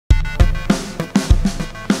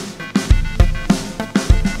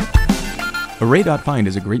Array.find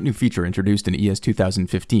is a great new feature introduced in ES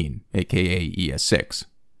 2015, aka ES6.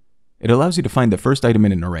 It allows you to find the first item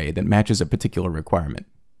in an array that matches a particular requirement.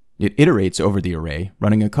 It iterates over the array,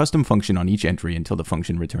 running a custom function on each entry until the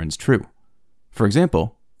function returns true. For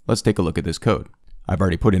example, let's take a look at this code. I've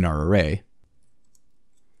already put in our array.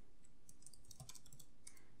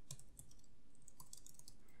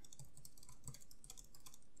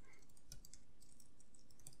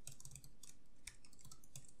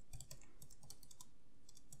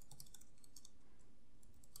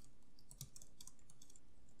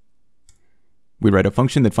 We write a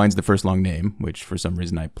function that finds the first long name, which for some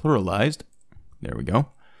reason I pluralized. There we go.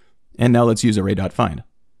 And now let's use Array.find.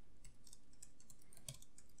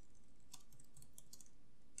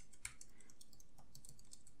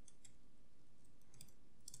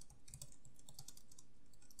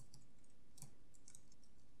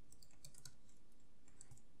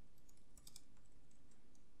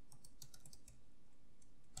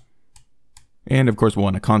 And of course we'll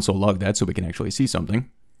want to console log that so we can actually see something.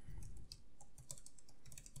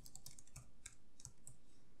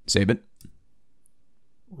 Save it,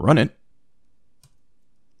 run it,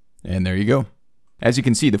 and there you go. As you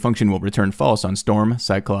can see, the function will return false on Storm,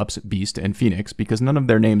 Cyclops, Beast, and Phoenix because none of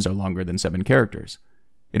their names are longer than 7 characters.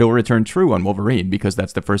 It'll return true on Wolverine because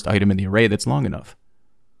that's the first item in the array that's long enough.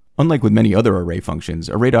 Unlike with many other array functions,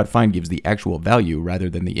 Array.find gives the actual value rather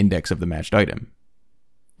than the index of the matched item.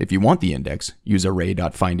 If you want the index, use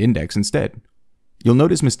Array.findIndex instead. You'll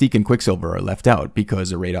notice Mystique and Quicksilver are left out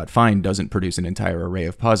because Array.find doesn't produce an entire array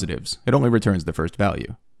of positives, it only returns the first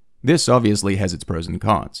value. This obviously has its pros and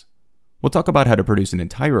cons. We'll talk about how to produce an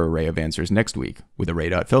entire array of answers next week with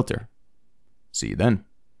Array.filter. See you then.